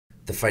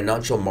The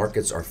financial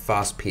markets are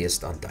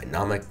fast-paced and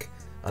dynamic,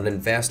 and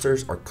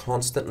investors are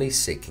constantly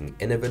seeking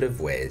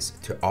innovative ways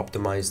to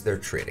optimize their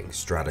trading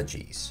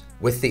strategies.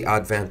 With the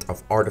advent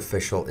of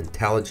artificial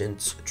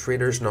intelligence,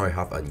 traders now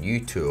have a new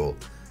tool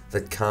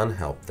that can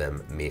help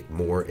them make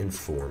more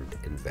informed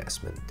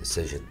investment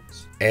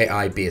decisions.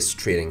 AI-based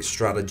trading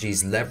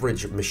strategies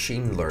leverage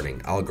machine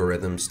learning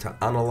algorithms to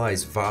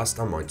analyze vast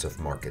amounts of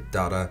market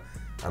data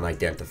and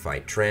identify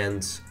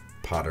trends,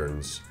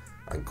 patterns,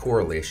 and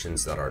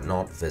correlations that are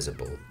not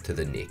visible to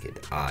the naked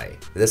eye.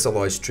 This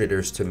allows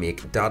traders to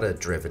make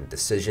data-driven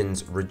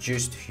decisions,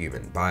 reduce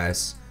human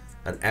bias,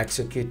 and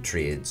execute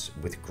trades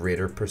with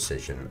greater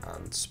precision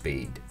and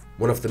speed.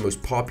 One of the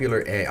most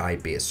popular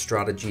AI-based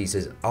strategies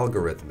is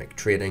algorithmic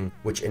trading,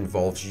 which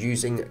involves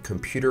using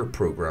computer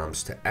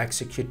programs to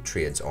execute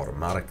trades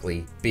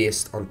automatically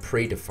based on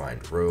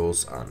predefined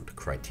rules and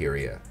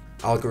criteria.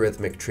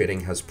 Algorithmic trading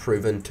has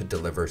proven to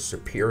deliver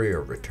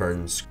superior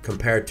returns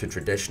compared to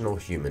traditional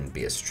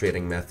human-based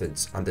trading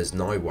methods and is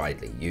now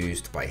widely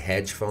used by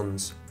hedge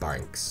funds,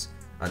 banks,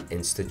 and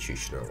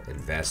institutional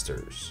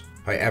investors.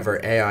 However,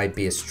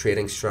 AI-based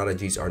trading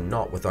strategies are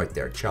not without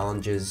their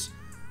challenges,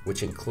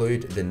 which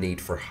include the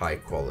need for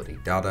high-quality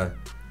data,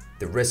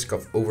 the risk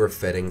of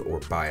overfitting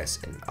or bias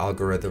in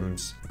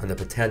algorithms, and the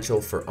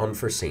potential for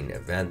unforeseen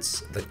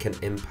events that can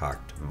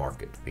impact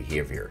market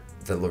behavior.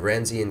 The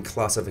Lorentzian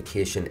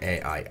classification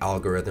AI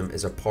algorithm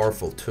is a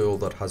powerful tool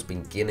that has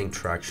been gaining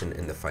traction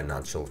in the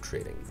financial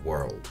trading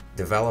world.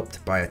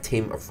 Developed by a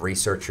team of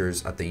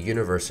researchers at the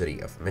University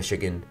of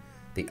Michigan,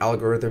 the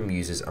algorithm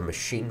uses a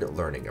machine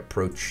learning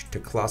approach to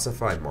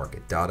classify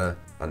market data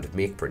and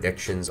make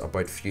predictions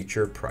about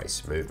future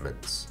price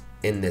movements.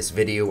 In this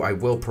video, I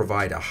will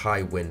provide a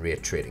high win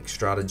rate trading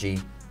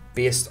strategy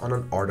based on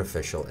an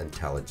artificial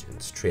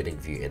intelligence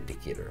TradingView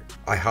indicator.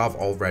 I have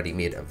already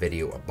made a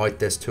video about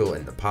this tool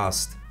in the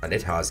past, and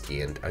it has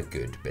gained a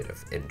good bit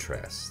of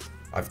interest.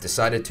 I've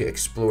decided to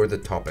explore the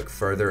topic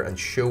further and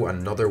show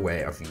another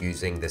way of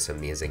using this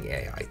amazing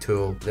AI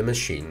tool, the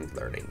machine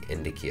learning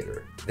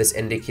indicator. This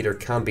indicator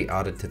can be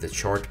added to the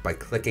chart by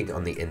clicking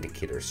on the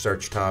indicator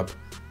search tab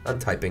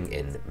and typing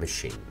in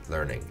machine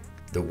learning.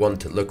 The one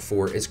to look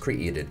for is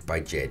created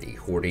by JD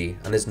Horty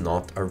and is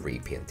not a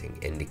repainting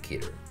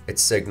indicator.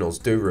 Its signals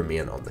do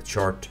remain on the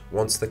chart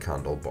once the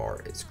candle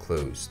bar is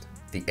closed.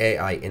 The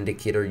AI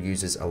indicator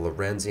uses a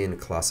Lorentzian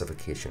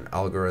classification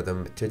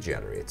algorithm to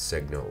generate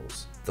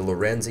signals. The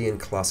Lorentzian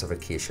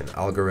classification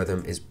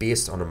algorithm is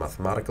based on a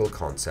mathematical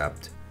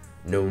concept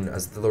known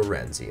as the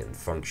Lorentzian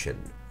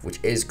function, which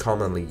is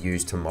commonly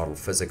used to model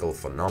physical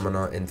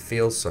phenomena in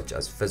fields such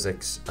as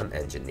physics and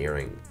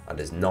engineering, and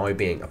is now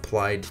being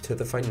applied to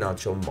the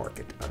financial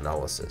market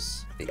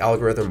analysis. The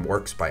algorithm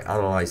works by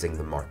analyzing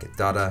the market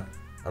data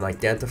and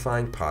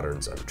identifying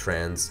patterns and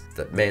trends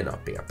that may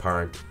not be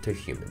apparent to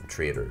human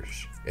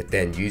traders. It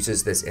then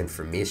uses this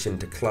information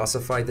to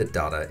classify the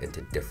data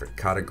into different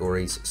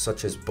categories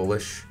such as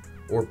bullish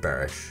or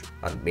bearish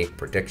and make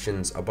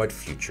predictions about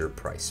future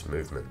price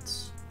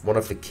movements. One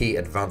of the key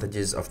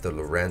advantages of the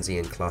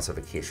Lorentzian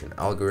classification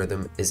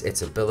algorithm is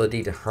its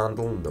ability to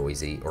handle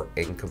noisy or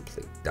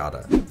incomplete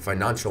data.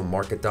 Financial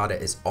market data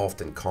is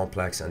often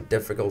complex and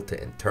difficult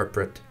to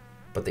interpret,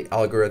 but the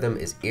algorithm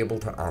is able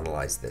to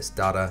analyze this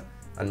data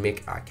and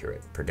make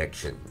accurate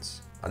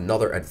predictions.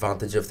 Another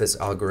advantage of this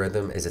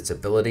algorithm is its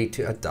ability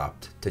to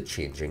adapt to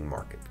changing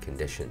market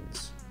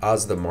conditions.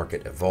 As the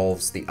market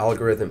evolves, the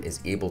algorithm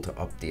is able to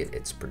update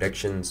its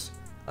predictions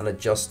and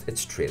adjust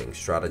its trading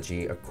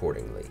strategy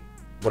accordingly.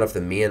 One of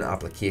the main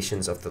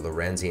applications of the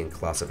Lorentzian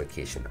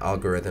classification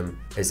algorithm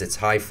is its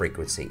high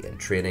frequency in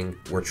trading,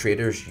 where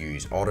traders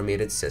use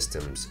automated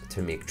systems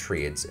to make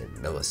trades in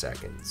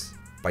milliseconds.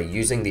 By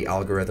using the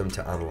algorithm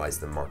to analyze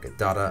the market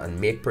data and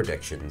make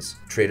predictions,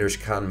 traders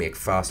can make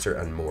faster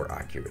and more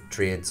accurate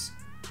trades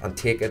and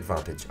take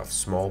advantage of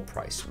small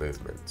price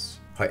movements.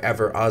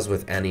 However, as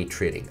with any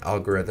trading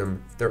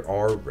algorithm, there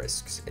are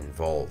risks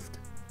involved.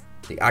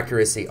 The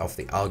accuracy of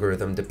the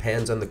algorithm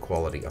depends on the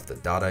quality of the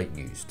data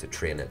used to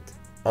train it.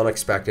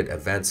 Unexpected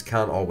events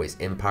can always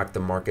impact the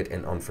market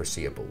in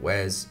unforeseeable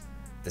ways.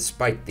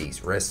 Despite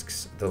these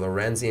risks, the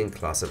Lorentzian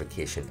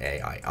classification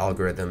AI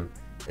algorithm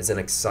is an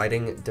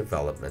exciting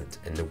development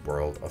in the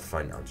world of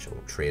financial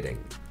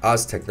trading.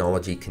 As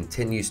technology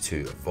continues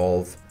to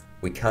evolve,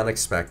 we can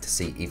expect to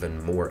see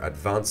even more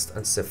advanced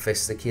and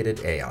sophisticated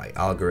AI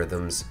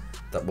algorithms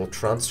that will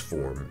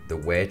transform the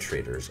way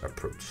traders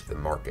approach the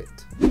market.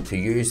 To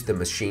use the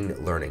machine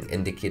learning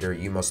indicator,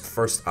 you must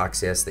first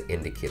access the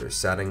indicator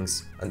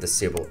settings and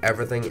disable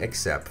everything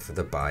except for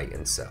the buy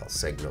and sell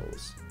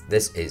signals.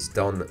 This is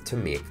done to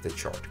make the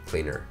chart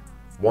cleaner.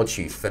 Once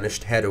you've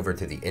finished, head over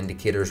to the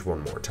indicators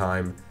one more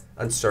time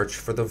and search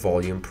for the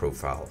volume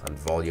profile and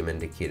volume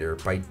indicator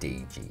by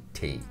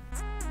DGT.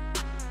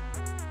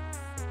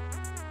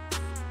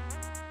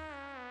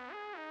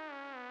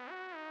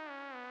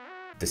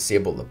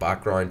 Disable the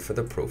background for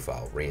the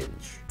profile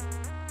range.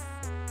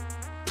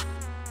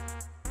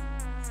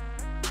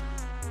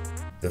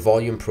 The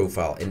Volume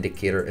Profile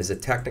Indicator is a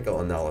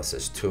technical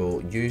analysis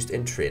tool used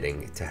in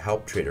trading to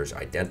help traders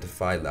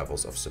identify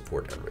levels of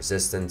support and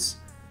resistance,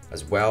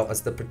 as well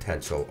as the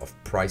potential of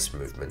price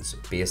movements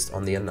based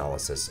on the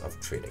analysis of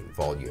trading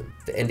volume.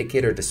 The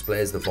indicator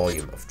displays the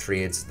volume of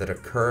trades that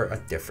occur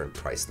at different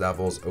price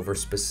levels over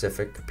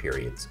specific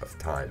periods of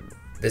time.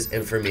 This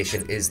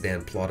information is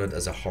then plotted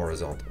as a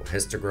horizontal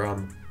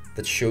histogram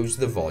that shows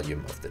the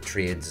volume of the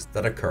trades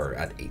that occur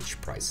at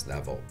each price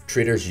level.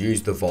 Traders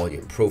use the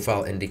Volume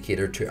Profile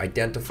Indicator to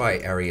identify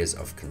areas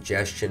of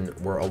congestion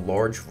where a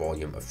large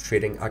volume of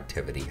trading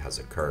activity has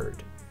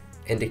occurred,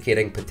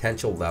 indicating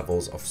potential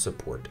levels of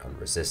support and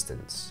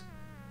resistance.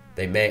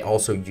 They may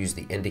also use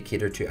the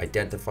indicator to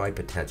identify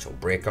potential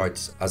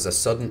breakouts, as a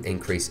sudden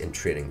increase in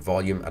trading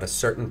volume at a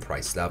certain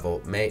price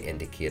level may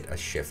indicate a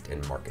shift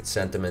in market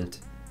sentiment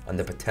and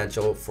the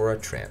potential for a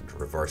trend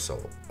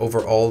reversal.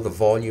 Overall, the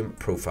Volume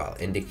Profile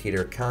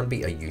Indicator can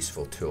be a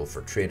useful tool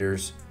for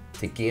traders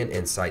to gain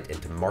insight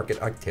into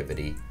market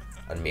activity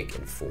and make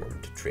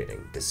informed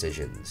trading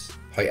decisions.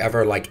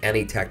 However, like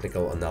any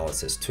technical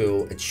analysis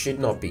tool, it should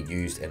not be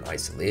used in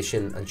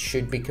isolation and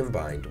should be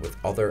combined with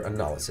other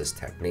analysis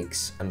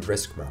techniques and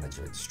risk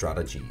management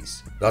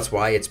strategies. That's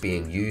why it's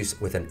being used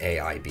with an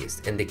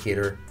AI-based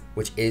indicator,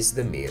 which is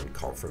the main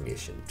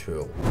confirmation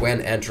tool.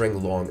 When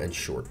entering long and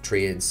short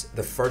trades,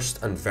 the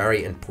first and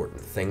very important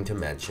thing to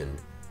mention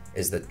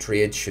is that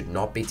trades should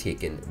not be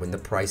taken when the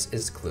price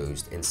is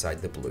closed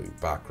inside the blue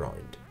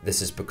background.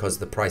 This is because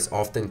the price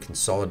often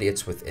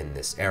consolidates within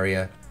this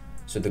area,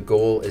 so the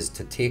goal is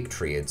to take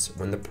trades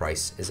when the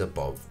price is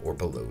above or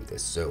below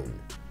this zone.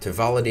 To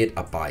validate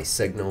a buy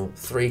signal,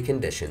 3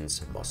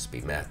 conditions must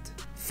be met.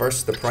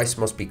 First, the price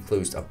must be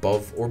closed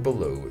above or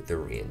below the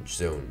range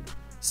zone.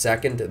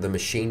 Second, the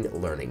machine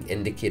learning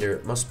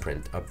indicator must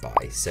print a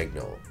buy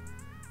signal.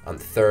 And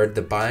third,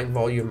 the buying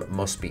volume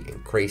must be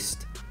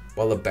increased,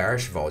 while the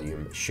bearish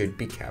volume should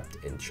be kept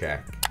in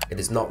check. It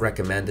is not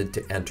recommended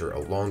to enter a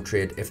long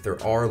trade if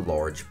there are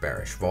large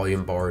bearish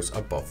volume bars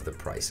above the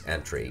price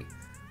entry,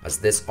 as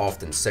this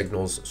often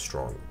signals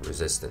strong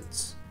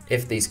resistance.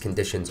 If these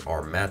conditions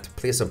are met,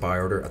 place a buy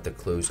order at the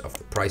close of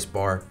the price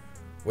bar,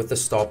 with the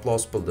stop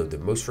loss below the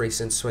most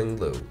recent swing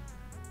low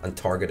and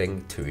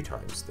targeting 2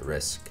 times the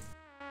risk.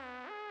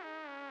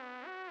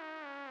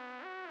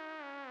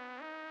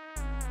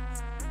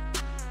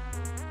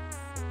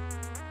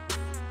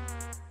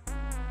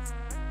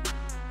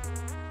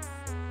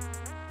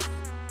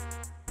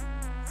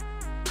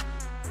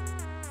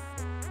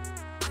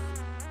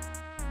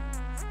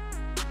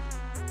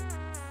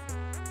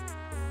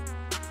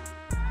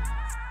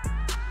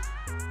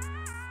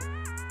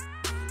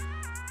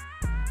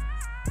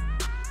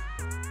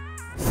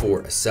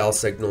 For a sell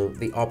signal,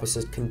 the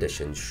opposite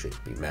conditions should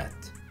be met.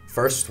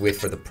 First, wait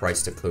for the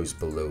price to close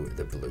below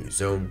the blue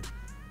zone.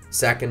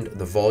 Second,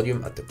 the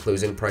volume at the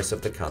closing price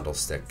of the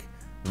candlestick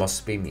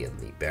must be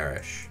mainly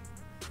bearish.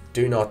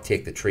 Do not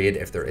take the trade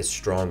if there is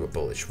strong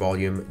bullish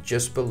volume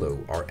just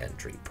below our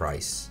entry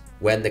price.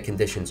 When the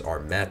conditions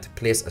are met,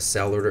 place a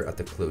sell order at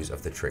the close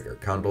of the trigger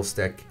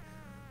candlestick,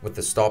 with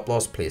the stop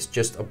loss placed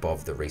just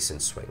above the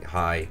recent swing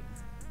high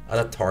and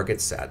a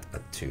target set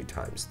at 2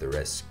 times the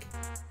risk.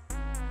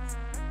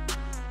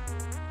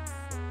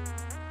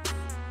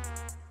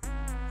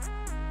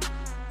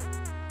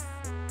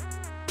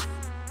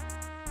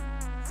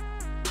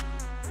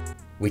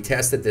 We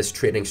tested this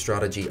trading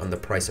strategy on the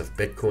price of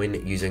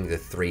Bitcoin using the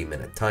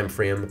 3-minute time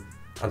frame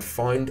and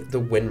found the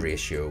win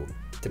ratio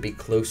to be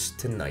close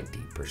to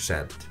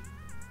 90%.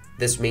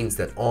 This means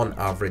that on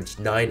average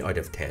 9 out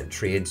of 10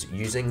 trades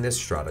using this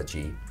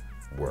strategy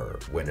were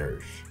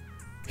winners.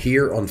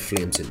 Here on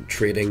Flames in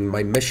Trading,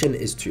 my mission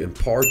is to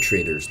empower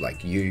traders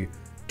like you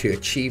to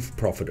achieve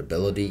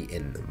profitability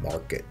in the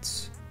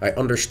markets. I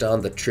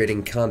understand that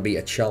trading can be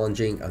a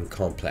challenging and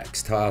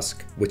complex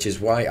task, which is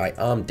why I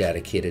am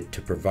dedicated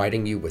to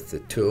providing you with the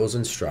tools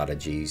and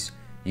strategies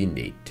you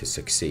need to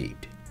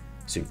succeed.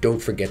 So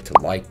don't forget to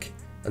like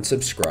and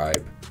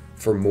subscribe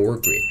for more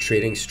great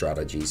trading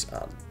strategies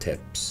and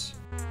tips.